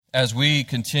As we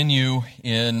continue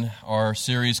in our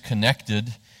series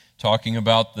Connected, talking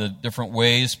about the different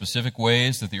ways, specific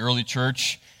ways that the early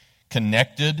church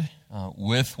connected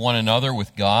with one another,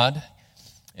 with God,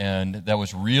 and that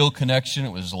was real connection,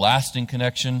 it was lasting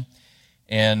connection,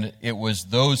 and it was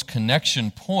those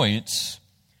connection points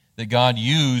that God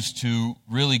used to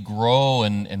really grow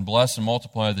and bless and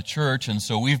multiply the church. And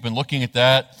so we've been looking at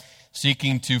that,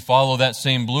 seeking to follow that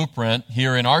same blueprint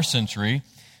here in our century,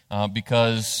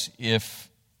 because if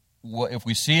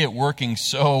we see it working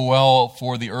so well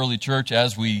for the early church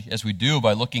as we do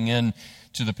by looking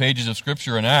into the pages of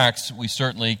Scripture in Acts, we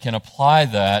certainly can apply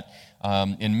that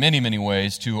in many, many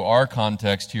ways to our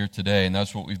context here today, and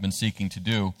that's what we've been seeking to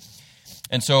do.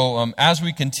 And so as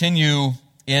we continue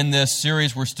in this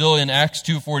series, we're still in Acts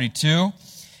 2:42,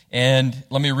 and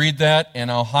let me read that,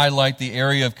 and I'll highlight the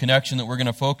area of connection that we're going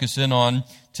to focus in on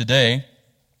today.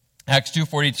 Acts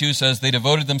 2:42 says, they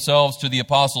devoted themselves to the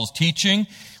apostles' teaching.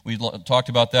 We talked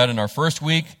about that in our first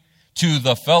week. To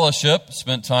the fellowship,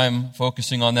 spent time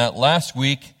focusing on that last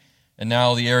week, and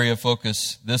now the area of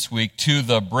focus this week. To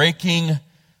the breaking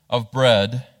of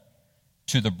bread,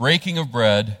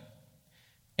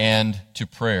 and to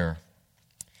prayer.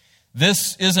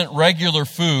 This isn't regular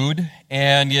food,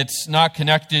 and it's not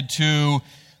connected to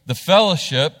the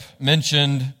fellowship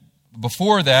mentioned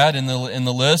before that in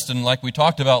the list, and like we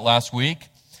talked about last week.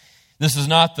 This is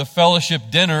not the fellowship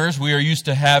dinners we are used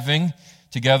to having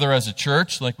together as a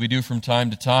church, like we do from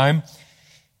time to time.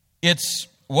 It's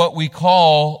what we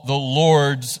call the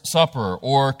Lord's Supper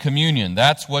or communion.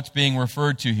 That's what's being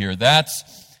referred to here.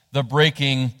 That's the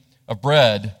breaking of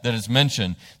bread that is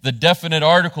mentioned. The definite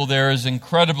article there is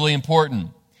incredibly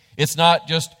important. It's not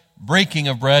just breaking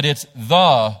of bread, it's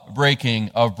the breaking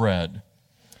of bread.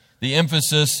 The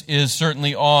emphasis is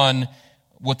certainly on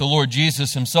what the Lord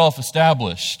Jesus himself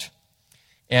established.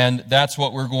 And that's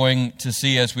what we're going to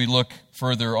see as we look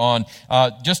further on.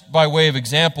 Just by way of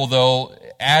example, though,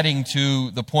 adding to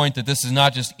the point that this is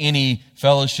not just any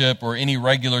fellowship or any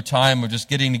regular time of just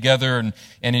getting together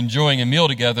and enjoying a meal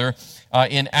together.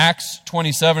 In Acts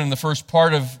 27, in the first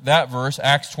part of that verse,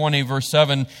 Acts 20, verse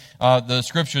 7, the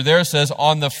scripture there says,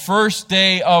 on the first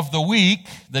day of the week,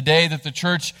 the day that the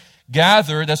church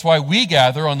gathered, that's why we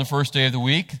gather on the first day of the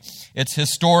week. It's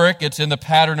historic, it's in the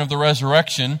pattern of the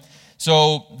resurrection.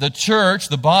 So the church,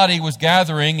 the body, was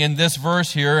gathering in this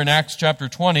verse here in Acts chapter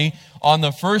 20 on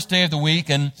the first day of the week,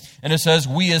 and it says,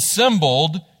 we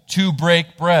assembled to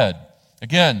break bread.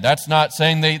 Again, that's not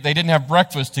saying they didn't have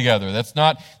breakfast together. That's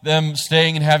not them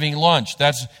staying and having lunch.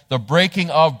 That's the breaking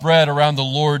of bread around the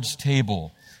Lord's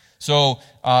table. So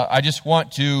I just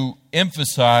want to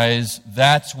emphasize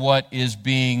that's what is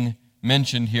being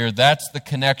mentioned here. That's the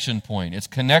connection point. It's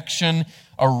connection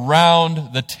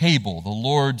around the table, the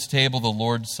Lord's table, the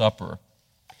Lord's Supper.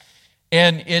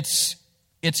 And it's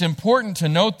important to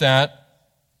note that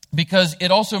because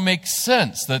it also makes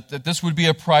sense that this would be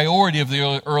a priority of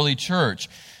the early church.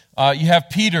 You have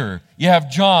Peter, you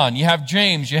have John, you have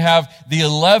James, you have the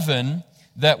 11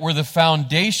 that were the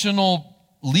foundational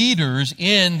leaders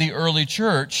in the early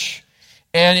church,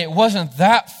 and it wasn't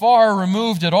that far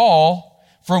removed at all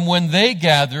from when they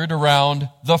gathered around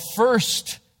the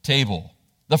first table,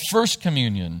 the first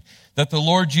communion that the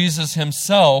Lord Jesus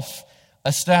himself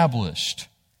established.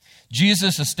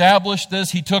 Jesus established this.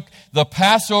 He took the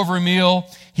Passover meal.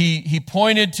 He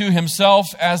pointed to himself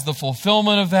as the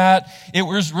fulfillment of that. It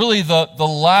was really the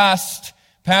last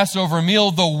Passover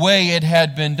meal the way it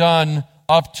had been done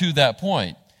up to that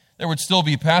point. There would still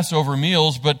be Passover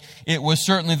meals, but it was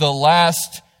certainly the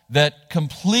last that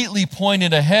completely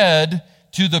pointed ahead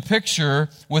to the picture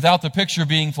without the picture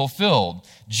being fulfilled.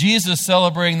 Jesus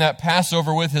celebrating that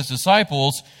Passover with his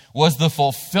disciples was the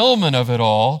fulfillment of it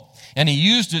all, and he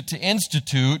used it to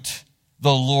institute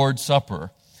the Lord's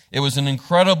Supper. It was an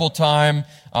incredible time,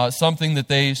 something that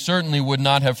they certainly would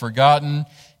not have forgotten,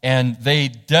 and they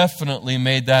definitely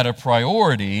made that a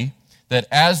priority, that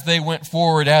as they went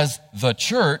forward as the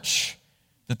church,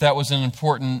 that was an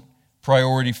important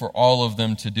priority for all of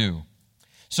them to do.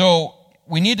 So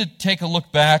we need to take a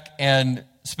look back and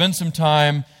spend some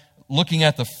time looking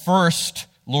at the first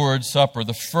Lord's Supper,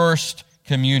 the first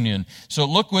communion. So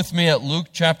look with me at Luke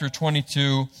chapter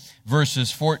 22,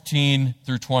 verses 14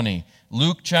 through 20.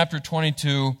 Luke chapter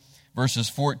 22, verses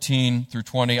 14 through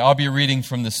 20. I'll be reading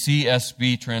from the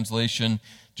CSB translation,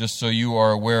 just so you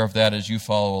are aware of that as you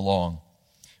follow along.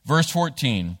 Verse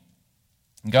 14,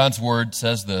 God's word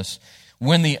says this,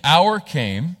 when the hour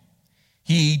came,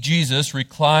 he, Jesus,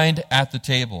 reclined at the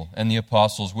table, and the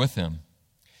apostles with him.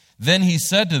 Then he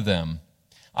said to them,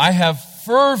 I have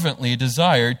fervently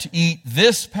desired to eat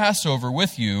this Passover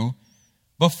with you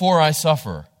before I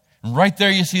suffer. And right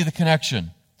there you see the connection.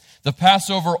 The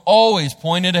Passover always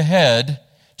pointed ahead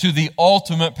to the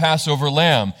ultimate Passover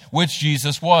lamb, which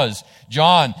Jesus was.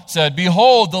 John said,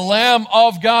 "Behold, the Lamb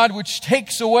of God, which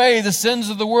takes away the sins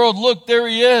of the world. Look, there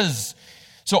he is."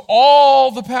 So all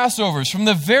the Passovers from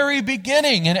the very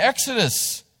beginning in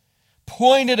Exodus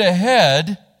pointed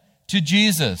ahead to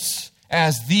Jesus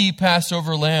as the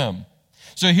Passover lamb.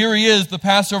 So here he is, the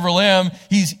Passover lamb.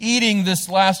 He's eating this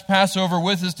last Passover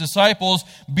with his disciples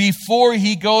before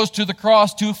he goes to the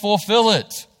cross to fulfill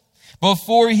it,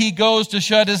 before he goes to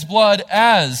shed his blood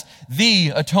as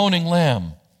the atoning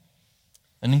lamb.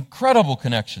 An incredible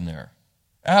connection there.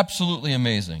 Absolutely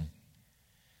amazing.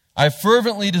 "I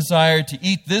fervently desire to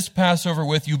eat this Passover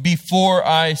with you before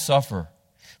I suffer.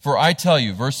 For I tell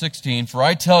you," verse 16, "for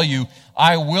I tell you,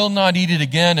 I will not eat it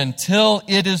again until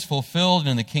it is fulfilled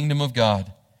in the kingdom of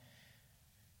God."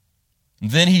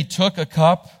 Then he took a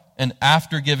cup, and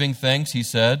after giving thanks, he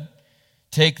said,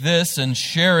 "Take this and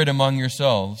share it among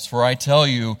yourselves. For I tell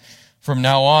you, from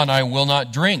now on I will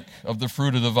not drink of the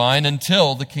fruit of the vine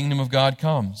until the kingdom of God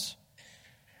comes."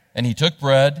 And he took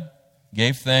bread,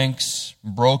 gave thanks,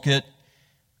 broke it,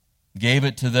 gave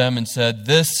it to them, and said,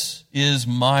 "This is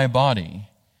my body,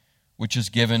 which is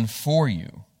given for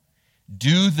you.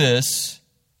 Do this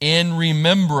in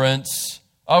remembrance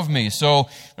of me." So,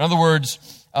 in other words,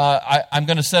 I'm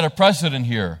going to set a precedent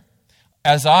here.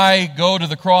 As I go to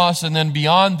the cross and then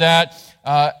beyond that,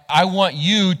 I want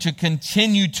you to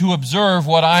continue to observe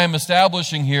what I am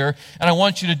establishing here, and I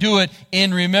want you to do it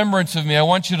in remembrance of me. I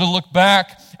want you to look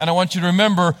back, and I want you to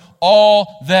remember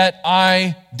all that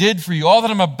I did for you, all that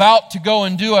I'm about to go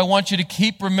and do. I want you to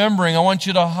keep remembering. I want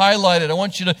you to highlight it. I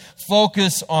want you to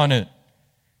focus on it.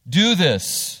 Do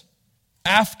this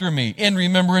after me, in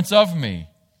remembrance of me.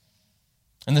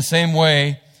 In the same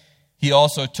way, he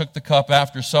also took the cup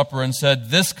after supper and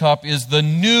said, "This cup is the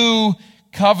new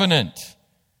covenant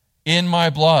in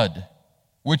my blood,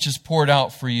 which is poured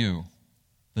out for you."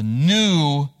 The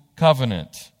new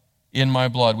covenant in my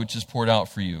blood, which is poured out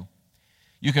for you.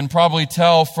 You can probably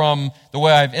tell from the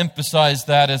way I've emphasized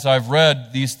that as I've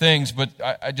read these things, but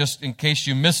I just, in case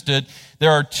you missed it,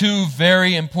 there are two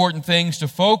very important things to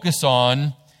focus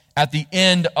on at the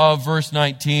end of verse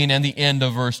 19 and the end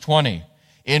of verse 20.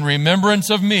 In remembrance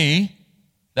of me,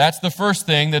 that's the first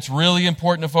thing that's really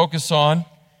important to focus on.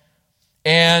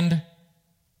 And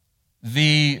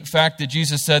the fact that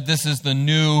Jesus said, "This is the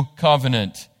new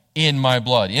covenant in my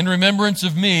blood." In remembrance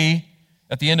of me,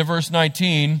 at the end of verse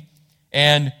 19,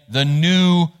 and the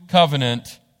new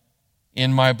covenant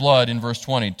in my blood in verse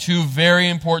 20. Two very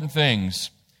important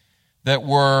things that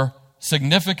were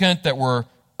significant, that were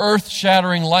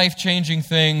earth-shattering, life-changing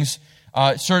things.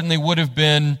 Certainly would have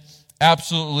been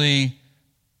absolutely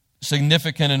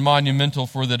significant and monumental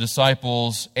for the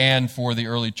disciples and for the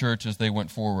early church as they went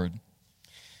forward.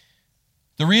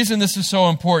 The reason this is so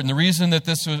important, the reason that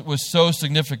this was so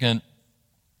significant,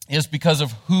 is because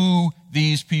of who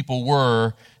these people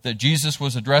were that Jesus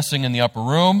was addressing in the upper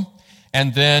room,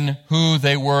 and then who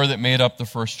they were that made up the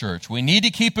first church. We need to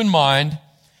keep in mind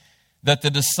that the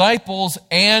disciples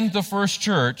and the first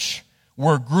church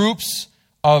were groups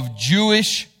of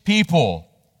Jewish people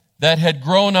that had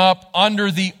grown up under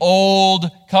the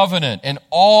old covenant and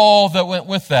all that went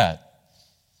with that.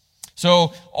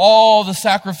 So all the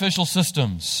sacrificial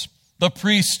systems, the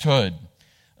priesthood,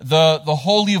 the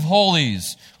Holy of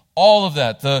Holies, all of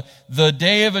that, the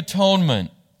Day of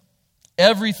Atonement,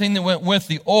 everything that went with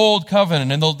the old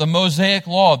covenant and the Mosaic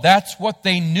law, that's what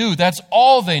they knew. That's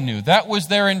all they knew. That was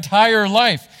their entire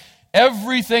life.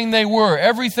 Everything they were,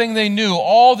 everything they knew,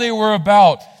 all they were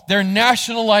about, their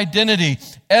national identity,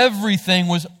 everything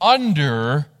was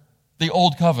under the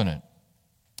old covenant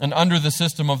and under the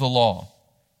system of the law.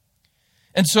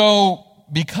 And so,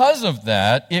 because of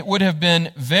that, it would have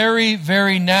been very,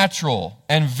 very natural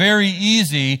and very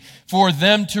easy for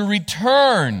them to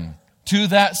return to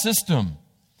that system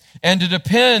and to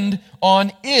depend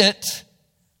on it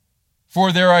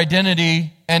for their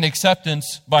identity and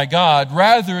acceptance by God,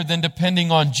 rather than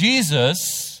depending on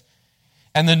Jesus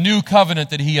and the new covenant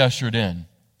that he ushered in.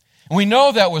 And we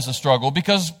know that was a struggle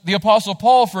because the Apostle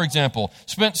Paul, for example,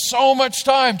 spent so much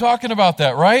time talking about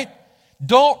that, right?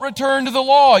 Don't return to the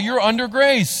law. You're under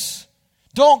grace.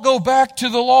 Don't go back to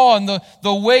the law and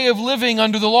the way of living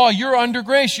under the law. You're under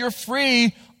grace. You're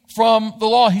free from the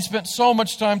law. He spent so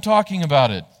much time talking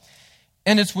about it.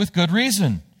 And it's with good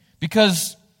reason.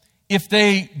 Because if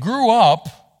they grew up,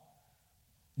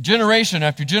 generation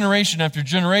after generation after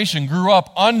generation grew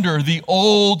up under the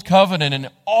old covenant and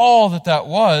all that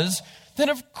was, then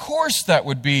of course that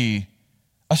would be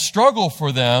a struggle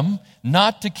for them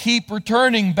not to keep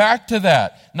returning back to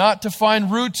that, not to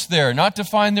find roots there, not to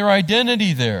find their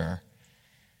identity there.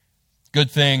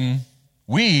 Good thing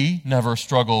we never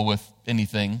struggle with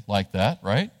anything like that,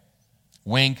 right?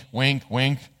 Wink, wink,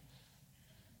 wink.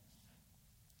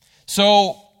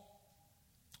 So,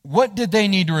 what did they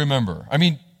need to remember? I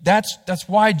mean, that's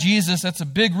why Jesus, that's a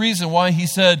big reason why he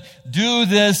said, do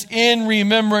this in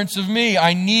remembrance of me.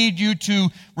 I need you to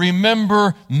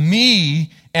remember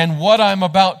me and what I'm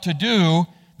about to do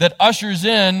that ushers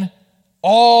in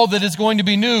all that is going to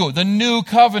be new, the new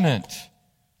covenant.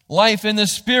 Life in the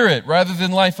Spirit rather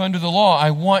than life under the law.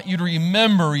 I want you to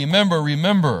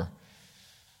remember.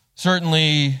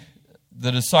 Certainly,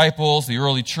 the disciples, the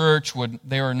early church,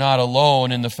 they were not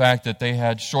alone in the fact that they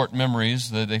had short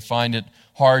memories, that they find it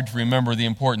hard to remember the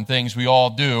important things. We all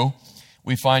do.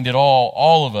 We find it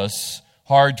all of us,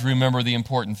 hard to remember the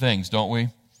important things, don't we?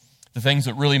 The things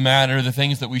that really matter, the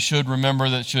things that we should remember,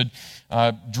 that should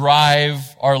drive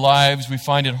our lives. We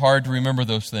find it hard to remember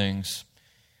those things.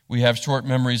 We have short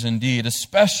memories indeed,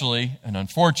 especially, and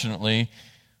unfortunately,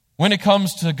 when it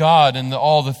comes to God and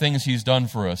all the things He's done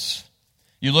for us.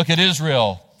 You look at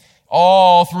Israel,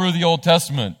 all through the Old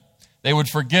Testament, they would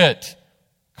forget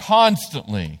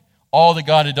constantly all that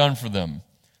God had done for them.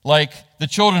 Like the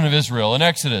children of Israel in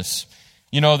Exodus.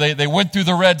 You know, they went through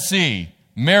the Red Sea.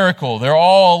 Miracle, they're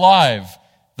all alive.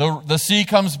 The sea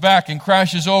comes back and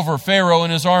crashes over Pharaoh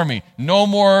and his army. No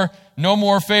more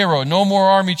Pharaoh, no more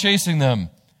army chasing them.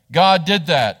 God did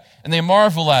that, and they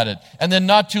marvel at it. And then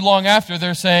not too long after,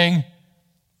 they're saying,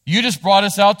 you just brought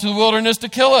us out to the wilderness to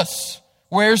kill us.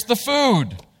 Where's the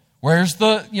food? Where's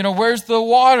the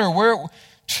water?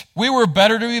 We were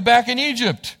better to be back in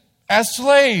Egypt as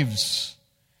slaves.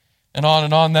 And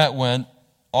on that went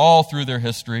all through their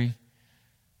history.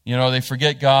 You know, they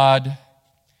forget God.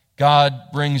 God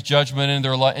brings judgment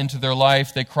into their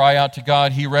life. They cry out to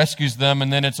God. He rescues them.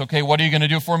 And then it's, okay, what are you going to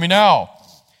do for me now?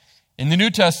 In the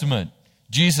New Testament,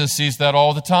 Jesus sees that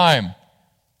all the time.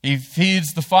 He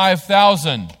feeds the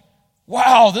 5,000.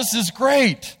 Wow, this is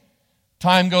great.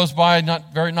 Time goes by,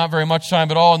 not very much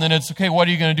time at all. And then it's, okay, what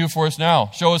are you going to do for us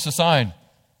now? Show us a sign,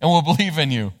 and we'll believe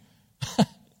in you.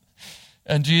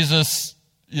 And Jesus,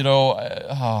 you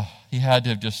know, he had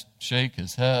to just shake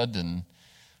his head and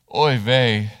oy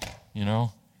vey, you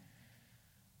know.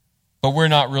 But we're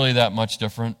not really that much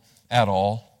different at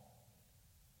all.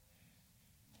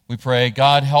 We pray,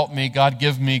 God help me, God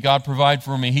give me, God provide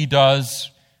for me. He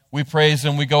does. We praise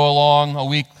Him. We go along a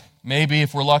week, maybe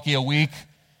if we're lucky a week.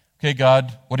 Okay,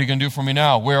 God, what are you going to do for me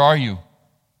now? Where are you?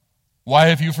 Why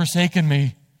have you forsaken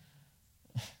me?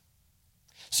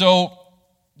 So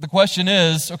the question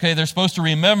is, okay, they're supposed to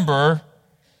remember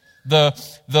the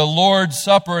Lord's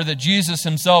Supper that Jesus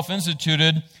Himself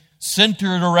instituted,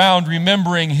 centered around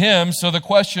remembering Him. So the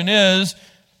question is,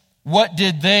 what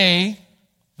did they,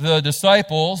 the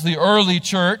disciples, the early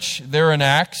church there in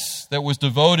Acts that was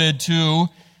devoted to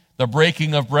the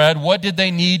breaking of bread, what did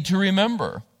they need to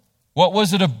remember? What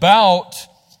was it about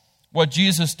what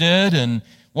Jesus did, and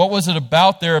what was it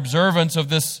about their observance of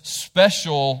this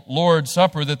special Lord's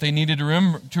Supper that they needed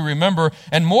to remember?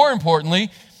 And more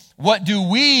importantly, what do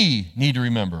we need to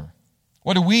remember?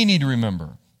 What do we need to remember?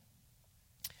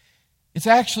 It's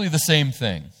actually the same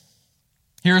thing.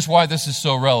 Here's why this is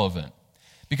so relevant.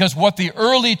 Because what the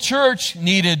early church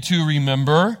needed to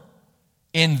remember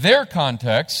in their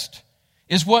context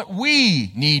is what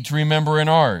we need to remember in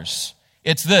ours.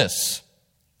 It's this: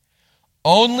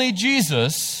 only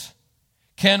Jesus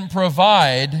can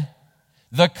provide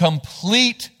the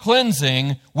complete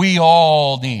cleansing we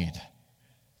all need.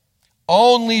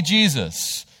 Only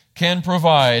Jesus can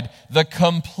provide the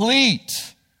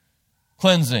complete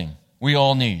cleansing we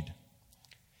all need.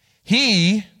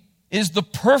 He is the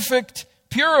perfect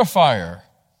purifier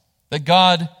that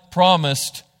God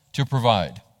promised to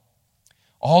provide.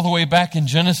 All the way back in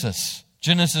Genesis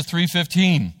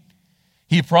 3:15,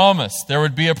 He promised there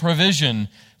would be a provision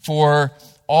for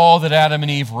all that Adam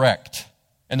and Eve wrecked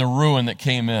and the ruin that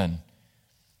came in.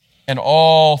 And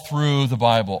all through the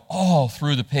Bible, all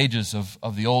through the pages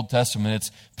of the Old Testament,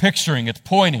 it's picturing, it's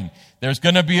pointing. There's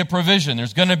going to be a provision.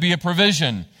 There's going to be a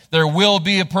provision. There will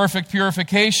be a perfect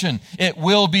purification. It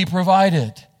will be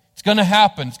provided. It's going to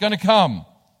happen. It's going to come.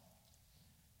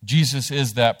 Jesus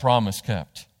is that promise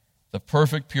kept, the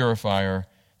perfect purifier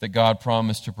that God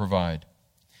promised to provide.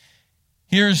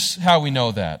 Here's how we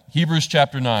know that. Hebrews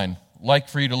chapter 9. I'd like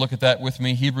for you to look at that with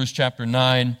me. Hebrews chapter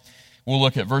 9. We'll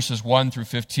look at verses 1 through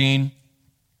 15.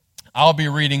 I'll be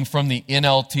reading from the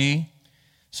NLT,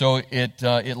 so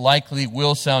it likely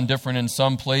will sound different in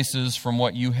some places from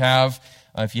what you have.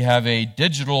 If you have a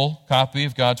digital copy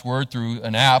of God's Word through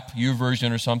an app,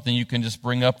 YouVersion or something, you can just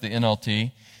bring up the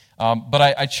NLT. But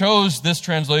I chose this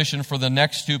translation for the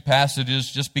next two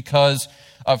passages just because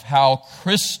of how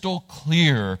crystal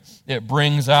clear it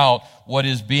brings out what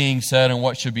is being said and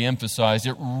what should be emphasized.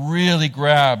 It really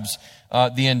grabs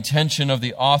the intention of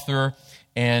the author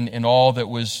and all that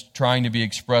was trying to be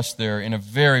expressed there in a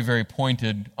very, very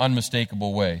pointed,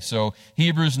 unmistakable way. So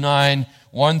Hebrews 9,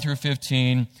 1 through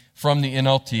 15 from the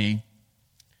NLT,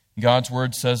 God's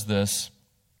Word says this: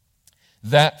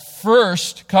 that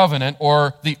first covenant,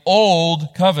 or the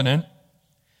old covenant,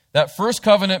 that first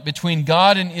covenant between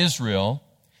God and Israel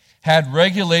had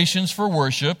regulations for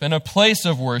worship and a place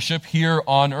of worship here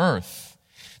on earth.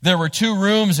 There were two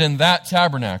rooms in that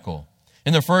tabernacle.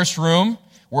 In the first room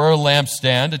were a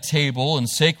lampstand, a table, and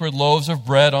sacred loaves of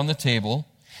bread on the table.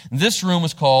 This room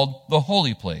was called the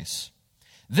holy place.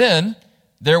 Then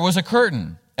there was a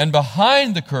curtain, and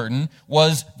behind the curtain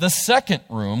was the second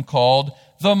room called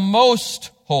the most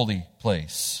holy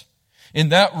place. In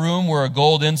that room were a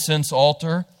gold incense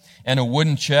altar and a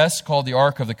wooden chest called the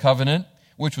Ark of the Covenant,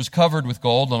 which was covered with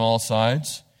gold on all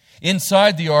sides.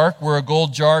 Inside the ark were a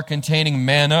gold jar containing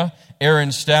manna,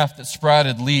 Aaron's staff that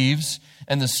sprouted leaves,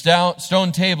 and the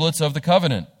stone tablets of the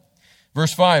covenant.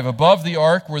 Verse 5, above the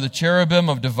ark were the cherubim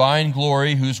of divine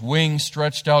glory, whose wings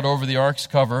stretched out over the ark's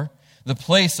cover, the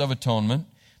place of atonement.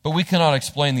 But we cannot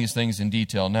explain these things in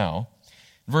detail now.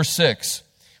 Verse 6,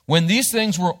 when these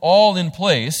things were all in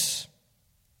place,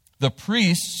 the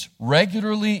priests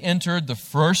regularly entered the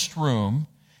first room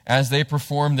as they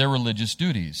performed their religious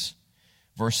duties.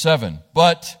 Verse 7,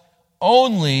 but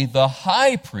only the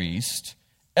high priest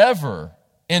ever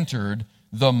entered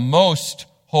the most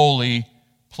holy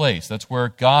place. That's where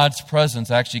God's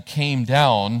presence actually came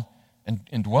down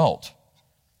and dwelt.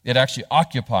 It actually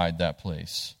occupied that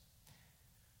place.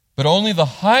 But only the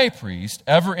high priest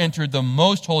ever entered the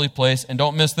most holy place, and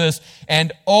don't miss this,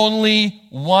 and only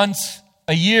once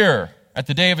a year at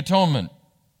the Day of Atonement.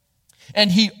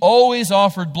 And he always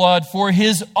offered blood for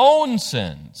his own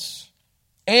sins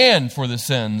and for the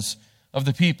sins of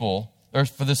the people, or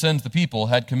for the sins the people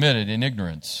had committed in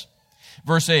ignorance.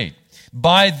 Verse 8,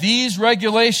 by these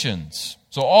regulations,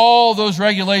 so all those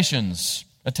regulations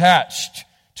attached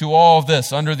to all of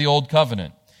this under the old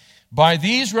covenant, by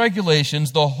these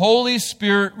regulations the Holy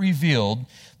Spirit revealed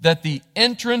that the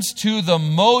entrance to the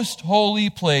most holy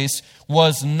place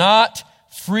was not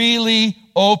freely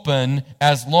open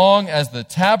as long as the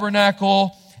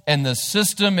tabernacle and the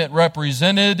system it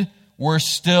represented were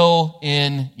still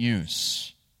in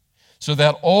use. So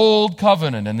that old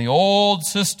covenant and the old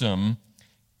system,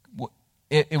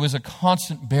 it was a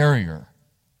constant barrier.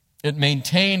 It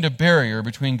maintained a barrier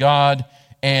between God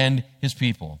and his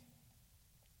people.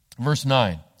 Verse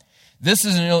 9. This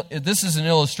is an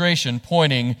illustration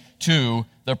pointing to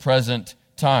the present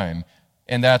time.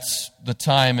 And that's the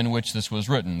time in which this was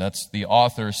written. That's the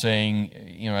author saying,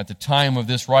 at the time of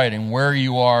this writing, where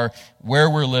you are, where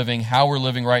we're living, how we're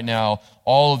living right now,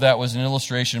 all of that was an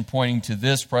illustration pointing to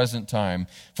this present time.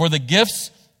 For the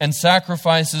gifts and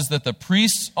sacrifices that the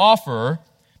priests offer,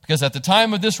 because at the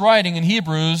time of this writing in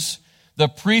Hebrews, the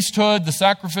priesthood, the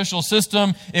sacrificial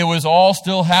system, it was all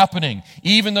still happening.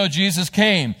 Even though Jesus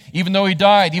came, even though he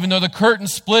died, even though the curtain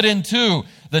split in two,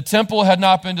 the temple had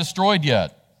not been destroyed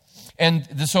yet.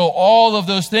 And so all of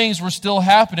those things were still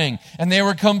happening, and they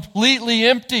were completely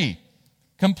empty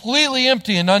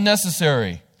and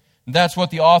unnecessary. And that's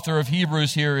what the author of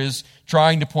Hebrews here is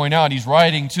trying to point out. He's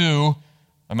writing to,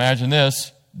 imagine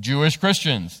this, Jewish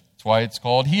Christians. That's why it's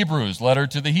called Hebrews, letter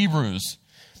to the Hebrews.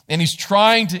 And he's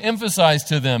trying to emphasize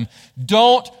to them,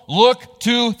 don't look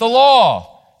to the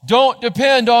law. Don't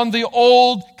depend on the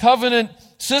old covenant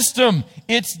system.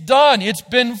 It's done. It's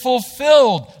been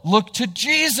fulfilled. Look to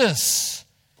Jesus.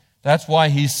 That's why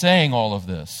he's saying all of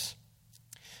this.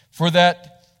 For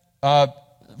that,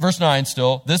 verse 9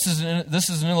 still, this is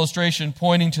an illustration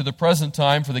pointing to the present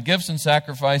time for the gifts and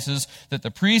sacrifices that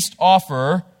the priests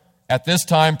offer at this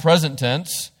time, present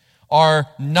tense, are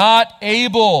not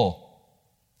able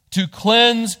to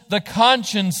cleanse the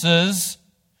consciences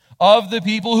of the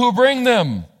people who bring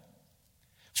them.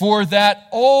 For that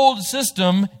old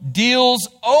system deals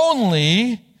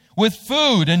only with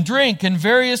food and drink and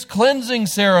various cleansing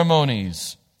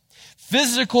ceremonies,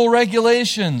 physical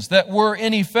regulations that were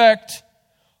in effect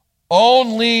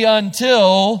only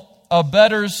until a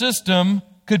better system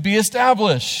could be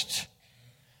established.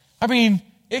 I mean,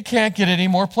 it can't get any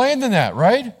more plain than that,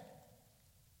 right?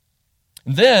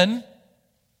 Then,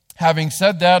 having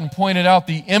said that and pointed out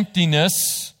the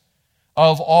emptiness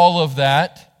of all of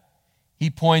that, he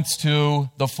points to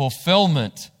the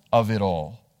fulfillment of it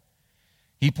all.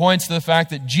 He points to the fact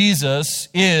that Jesus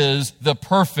is the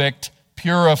perfect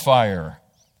purifier.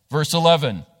 Verse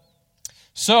 11.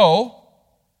 So,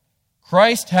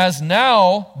 Christ has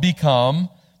now become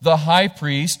the high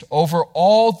priest over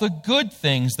all the good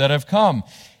things that have come.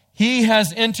 He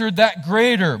has entered that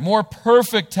greater, more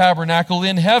perfect tabernacle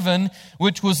in heaven,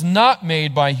 which was not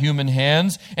made by human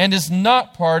hands and is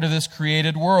not part of this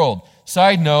created world.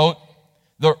 Side note,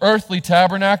 the earthly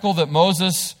tabernacle that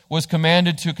Moses was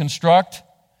commanded to construct,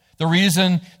 the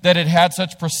reason that it had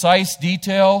such precise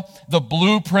detail, the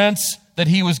blueprints that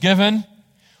he was given,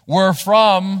 were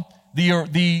from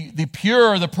the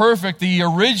pure, the perfect, the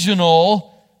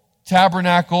original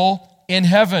tabernacle in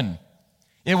heaven.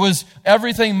 It was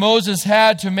everything Moses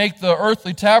had to make the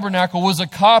earthly tabernacle was a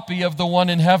copy of the one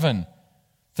in heaven.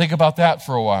 Think about that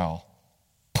for a while.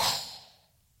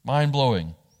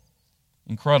 Mind-blowing.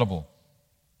 Incredible.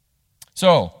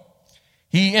 So,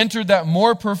 he entered that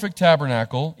more perfect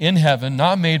tabernacle in heaven,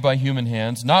 not made by human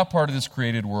hands, not part of this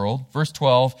created world. Verse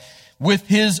 12, with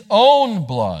his own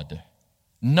blood,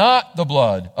 not the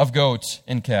blood of goats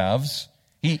and calves.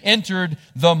 He entered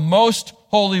the most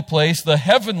holy place, the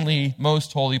heavenly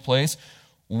most holy place,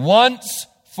 once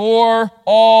for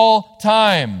all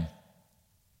time.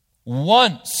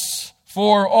 Once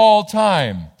for all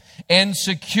time. And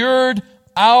secured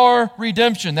our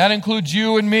redemption. That includes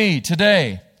you and me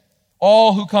today.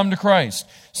 All who come to Christ.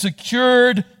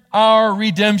 Secured our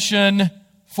redemption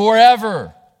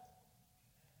forever.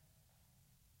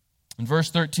 In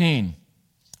verse 13,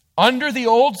 under the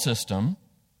old system,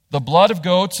 the blood of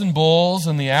goats and bulls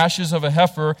and the ashes of a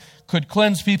heifer could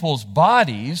cleanse people's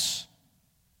bodies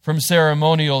from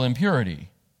ceremonial impurity.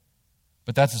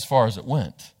 But that's as far as it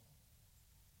went.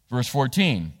 Verse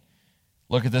 14,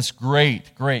 look at this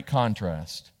great, great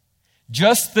contrast.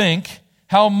 Just think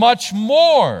how much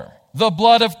more the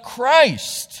blood of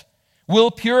Christ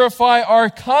will purify our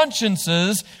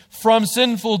consciences from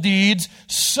sinful deeds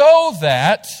so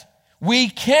that we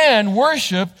can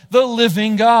worship the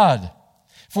living God.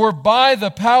 For by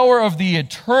the power of the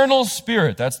eternal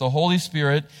Spirit, that's the Holy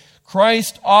Spirit,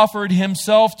 Christ offered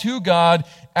himself to God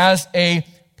as a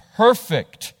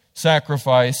perfect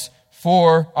sacrifice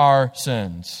for our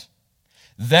sins.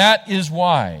 That is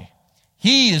why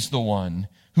he is the one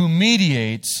who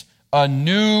mediates a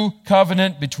new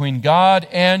covenant between God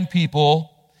and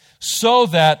people, so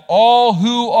that all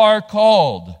who are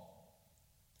called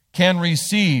can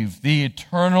receive the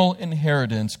eternal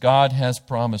inheritance God has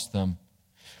promised them.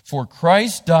 For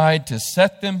Christ died to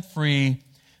set them free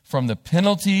from the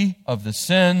penalty of the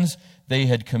sins they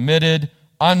had committed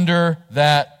under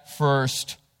that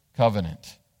first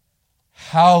covenant.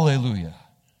 Hallelujah.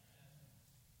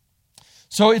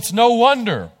 So it's no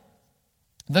wonder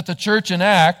that the church in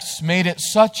Acts made it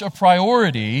such a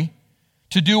priority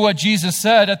to do what Jesus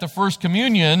said at the first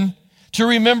communion, to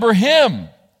remember him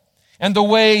and the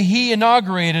way he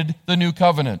inaugurated the new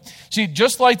covenant. See,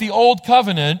 just like the old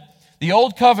covenant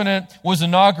was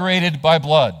inaugurated by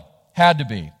blood. Had to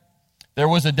be. There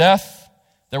was a death,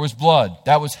 there was blood.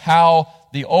 That was how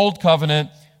the old covenant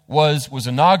was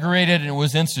inaugurated and it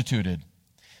was instituted.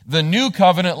 The new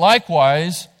covenant,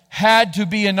 likewise, had to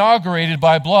be inaugurated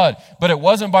by blood. But it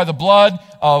wasn't by the blood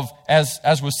of,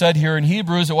 as was said here in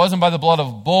Hebrews, it wasn't by the blood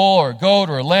of bull or goat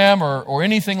or lamb or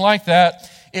anything like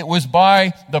that. It was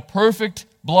by the perfect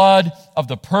blood of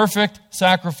the perfect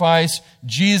sacrifice,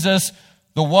 Jesus,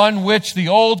 the one which the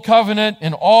old covenant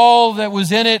and all that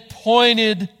was in it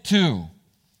pointed to.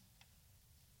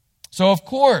 So of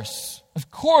course,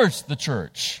 the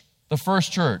church, the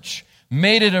first church,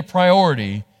 made it a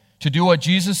priority to do what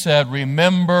Jesus said,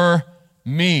 remember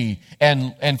me,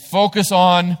 and focus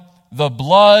on the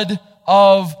blood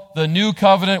of the new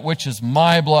covenant, which is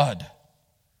my blood.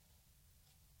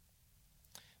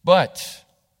 But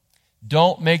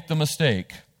don't make the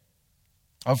mistake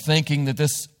of thinking that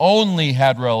this only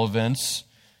had relevance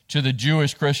to the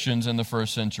Jewish Christians in the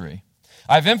first century.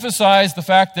 I've emphasized the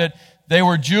fact that they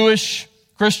were Jewish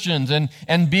Christians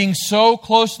and being so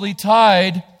closely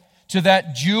tied to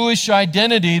that Jewish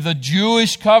identity, the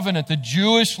Jewish covenant, the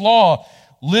Jewish law,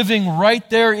 living right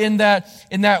there in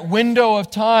that window of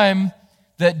time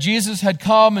that Jesus had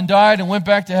come and died and went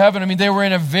back to heaven. I mean, they were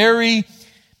in a very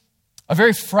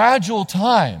fragile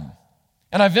time.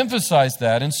 And I've emphasized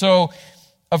that. And so,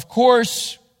 of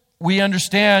course, we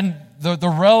understand the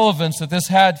relevance that this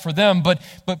had for them, but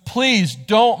please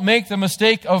don't make the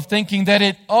mistake of thinking that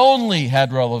it only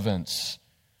had relevance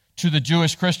to the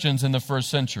Jewish Christians in the first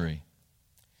century.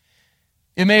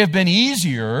 It may have been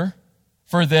easier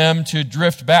for them to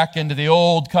drift back into the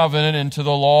old covenant, into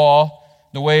the law,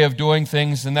 the way of doing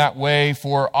things in that way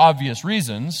for obvious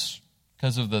reasons,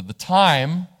 because of the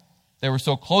time. They were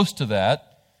so close to that.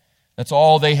 That's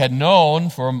all they had known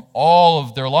from all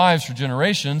of their lives for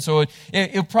generations. So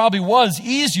it probably was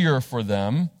easier for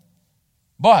them.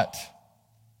 But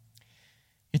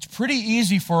it's pretty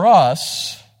easy for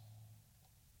us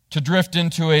to drift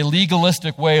into a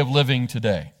legalistic way of living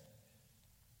today.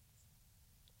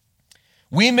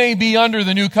 We may be under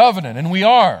the new covenant, and we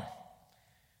are.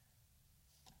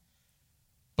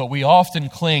 But we often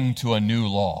cling to a new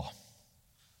law.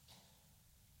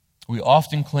 We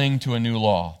often cling to a new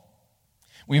law.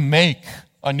 We make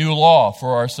a new law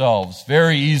for ourselves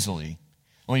very easily.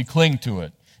 And we cling to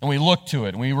it. And we look to it.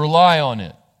 And we rely on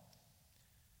it.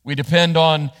 We depend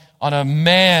on a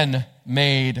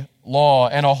man-made law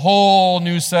and a whole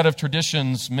new set of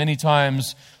traditions many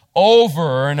times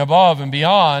over and above and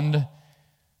beyond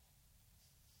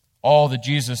all that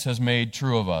Jesus has made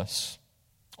true of us.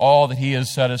 All that He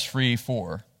has set us free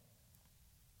for.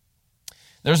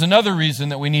 There's another reason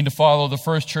that we need to follow the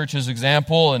first church's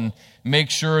example and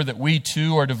make sure that we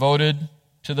too are devoted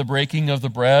to the breaking of the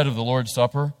bread of the Lord's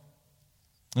Supper.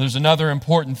 There's another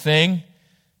important thing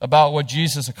about what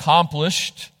Jesus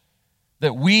accomplished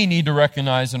that we need to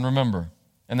recognize and remember.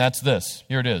 And that's this.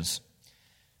 Here it is.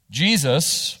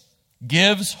 Jesus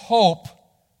gives hope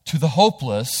to the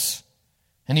hopeless,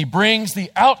 and He brings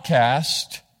the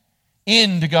outcast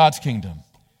into God's kingdom.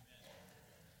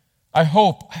 I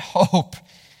hope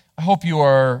you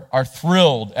are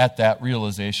thrilled at that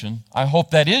realization. I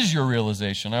hope that is your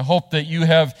realization. I hope that you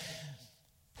have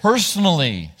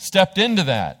personally stepped into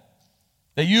that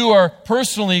you are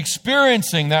personally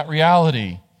experiencing that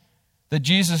reality, that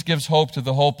Jesus gives hope to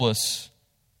the hopeless,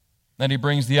 that He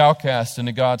brings the outcast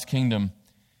into God's kingdom.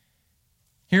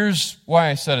 Here's why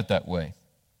I said it that way.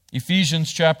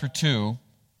 Ephesians chapter 2,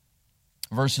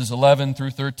 verses 11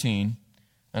 through 13,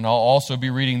 and I'll also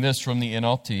be reading this from the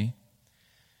NLT,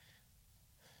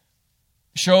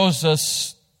 shows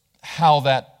us how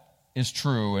that is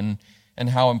true and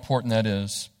how important that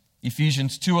is.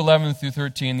 Ephesians 2:11 through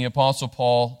 13, the Apostle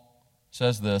Paul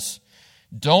says this,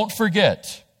 "Don't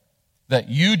forget that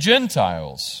you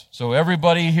Gentiles," so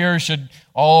everybody here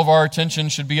all of our attention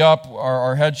should be up,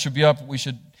 our heads should be up, we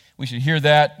should hear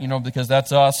that, because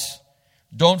that's us.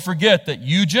 "Don't forget that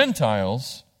you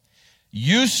Gentiles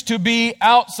used to be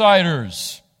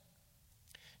outsiders.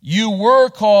 You were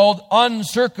called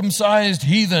uncircumcised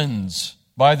heathens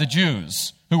by the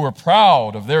Jews, who were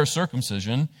proud of their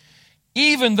circumcision,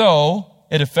 even though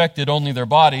it affected only their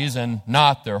bodies and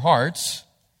not their hearts.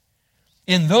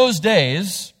 In those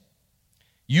days,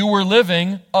 you were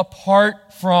living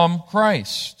apart from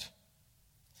Christ.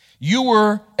 You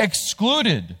were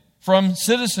excluded from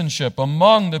citizenship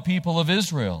among the people of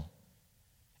Israel,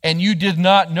 and you did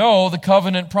not know the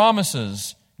covenant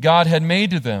promises God had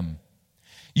made to them.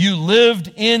 You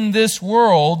lived in this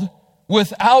world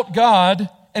without God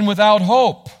and without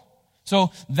hope."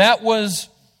 So that was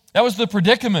the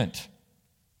predicament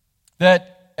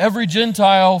that every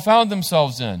Gentile found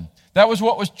themselves in. That was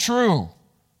what was true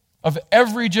of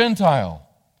every Gentile.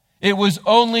 It was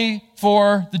only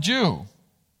for the Jew.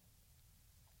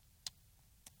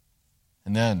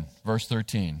 And then, verse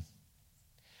 13.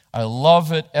 I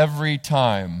love it every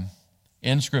time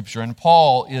in Scripture, and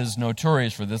Paul is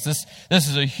notorious for this. This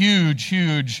is a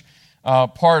huge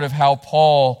part of how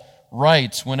Paul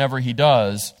writes whenever he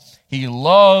does. He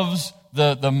loves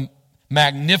the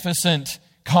magnificent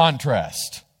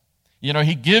contrast.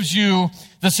 He gives you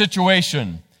the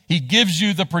situation. He gives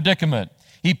you the predicament.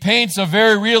 He paints a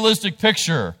very realistic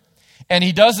picture, and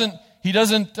he doesn't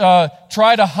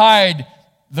try to hide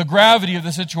the gravity of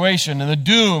the situation and the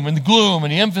doom and the gloom,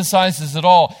 and he emphasizes it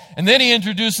all. And then he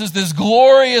introduces this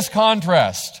glorious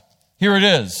contrast. Here it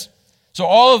is. So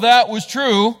all of that was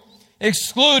true,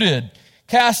 excluded,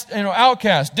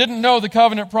 outcast, didn't know the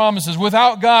covenant promises,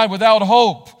 without God, without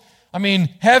hope. I mean,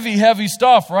 heavy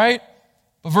stuff, right?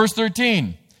 But verse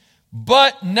 13,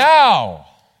 "But now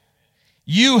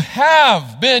you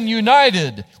have been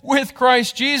united with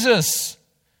Christ Jesus.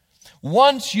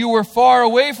 Once you were far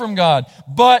away from God,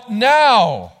 but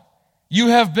now you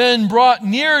have been brought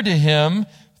near to Him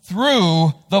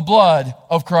through the blood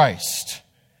of Christ."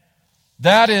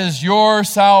 That is your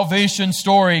salvation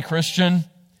story, Christian.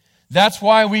 That's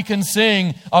why we can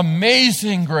sing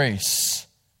Amazing Grace.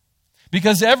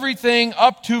 Because everything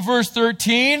up to verse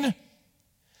 13,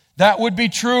 that would be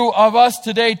true of us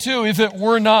today too if it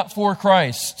were not for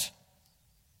Christ.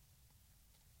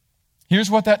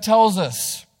 Here's what that tells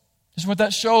us. Here's what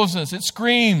that shows us. It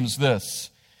screams this.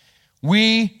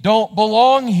 We don't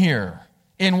belong here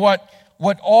in what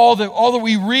all that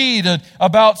we read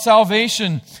about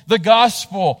salvation, the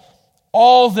gospel,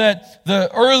 all that the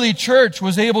early church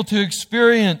was able to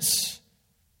experience,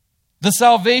 the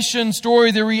salvation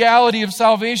story, the reality of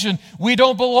salvation, we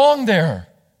don't belong there.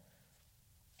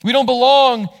 We don't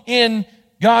belong in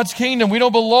God's kingdom. We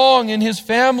don't belong in His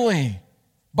family.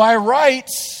 By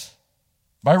rights,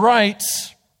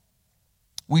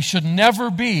 we should never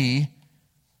be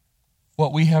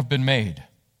what we have been made.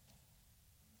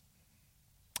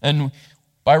 And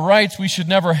by rights, we should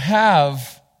never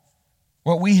have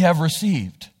what we have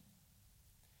received.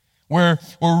 We're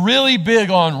really big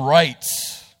on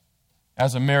rights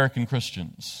as American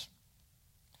Christians.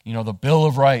 You know, the Bill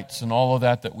of Rights and all of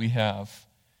that we have.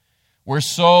 We're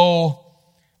so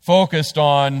focused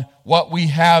on what we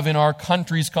have in our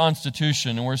country's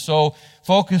constitution, and we're so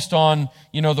focused on,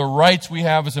 the rights we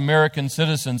have as American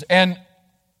citizens. And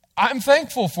I'm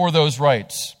thankful for those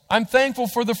rights. I'm thankful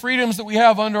for the freedoms that we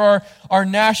have under our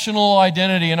national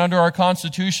identity and under our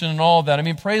Constitution and all of that. I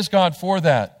mean, praise God for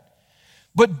that.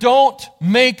 But don't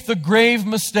make the grave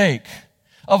mistake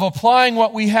of applying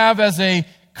what we have as a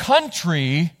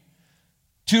country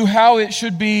to how it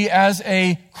should be as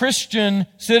a Christian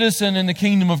citizen in the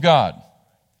kingdom of God.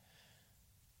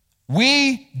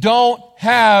 We don't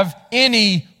have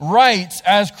any rights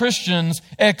as Christians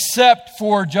except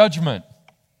for judgment.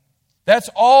 That's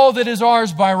all that is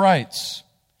ours by rights.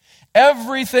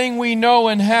 Everything we know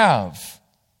and have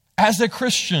as a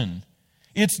Christian,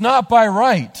 it's not by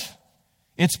right,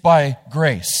 it's by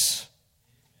grace.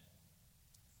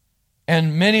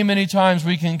 And many, many times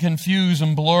we can confuse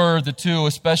and blur the two,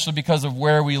 especially because of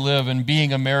where we live and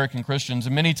being American Christians.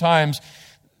 And many times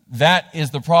that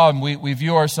is the problem. We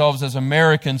view ourselves as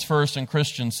Americans first and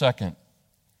Christians second.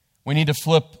 We need to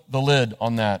flip the lid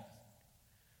on that.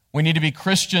 We need to be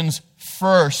Christians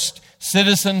first,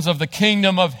 citizens of the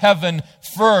kingdom of heaven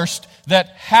first, that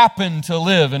happen to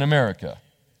live in America.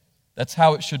 That's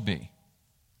how it should be.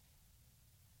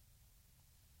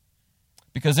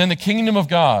 Because in the kingdom of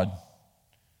God,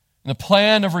 in the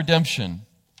plan of redemption,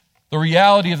 the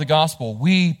reality of the gospel,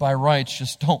 we by rights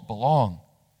just don't belong.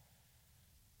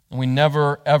 And we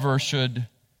never, ever should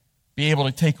be able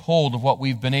to take hold of what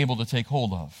we've been able to take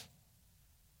hold of.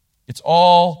 It's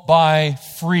all by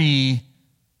free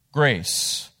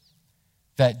grace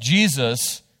that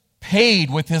Jesus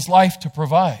paid with His life to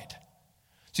provide.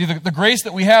 See, the grace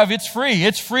that we have, it's free.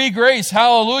 It's free grace.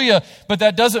 Hallelujah. But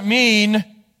that doesn't mean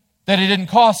that it didn't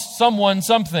cost someone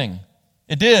something.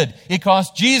 It did. It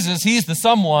cost Jesus, He's the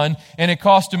someone, and it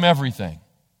cost Him everything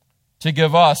to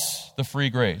give us the free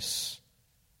grace.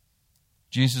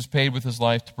 Jesus paid with His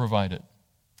life to provide it.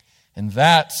 And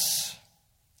that's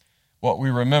what we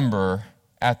remember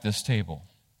at this table.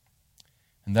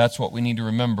 And that's what we need to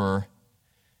remember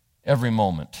every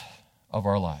moment of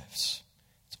our lives.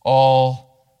 It's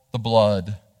all the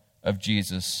blood of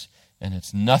Jesus, and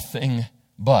it's nothing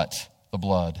but the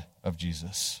blood of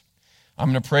Jesus.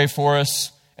 I'm going to pray for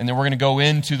us, and then we're going to go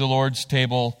into the Lord's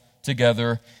table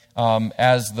together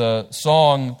as the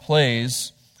song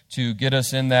plays to get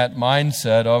us in that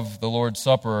mindset of the Lord's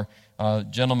Supper.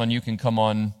 Gentlemen, you can come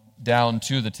on down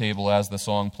to the table as the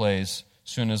song plays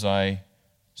soon as I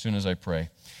pray.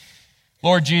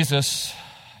 Lord Jesus,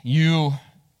 you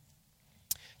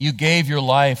gave your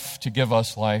life to give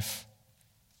us life.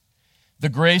 The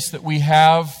grace that we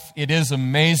have, it is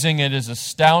amazing, it is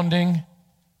astounding,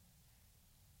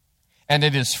 and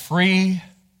it is free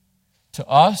to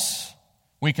us.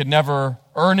 We could never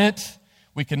earn it,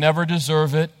 we could never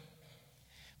deserve it,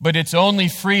 but it's only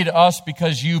free to us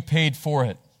because you paid for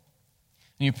it.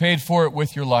 And you paid for it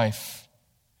with your life.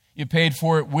 You paid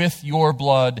for it with your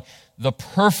blood, the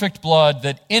perfect blood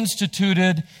that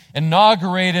instituted,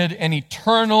 inaugurated an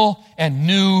eternal and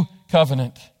new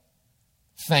covenant.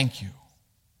 Thank you.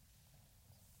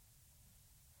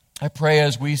 I pray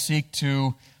as we seek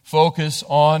to focus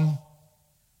on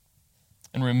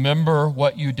and remember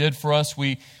what you did for us,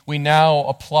 we now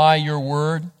apply your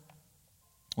word.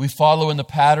 We follow in the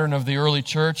pattern of the early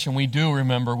church, and we do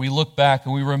remember. We look back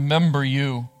and we remember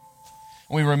you.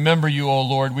 We remember you, O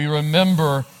Lord. We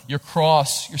remember your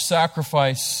cross, your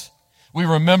sacrifice. We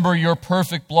remember your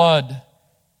perfect blood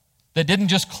that didn't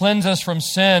just cleanse us from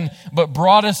sin, but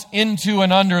brought us into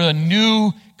and under a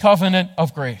new covenant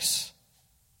of grace.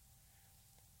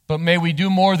 But may we do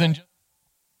more than just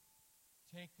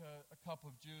take a cup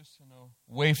of juice and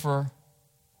a wafer.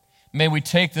 May we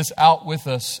take this out with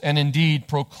us and indeed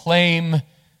proclaim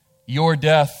your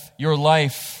death, your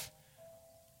life,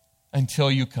 until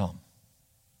you come.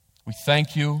 We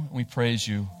thank you and we praise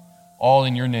you, all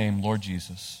in your name, Lord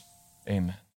Jesus. Amen.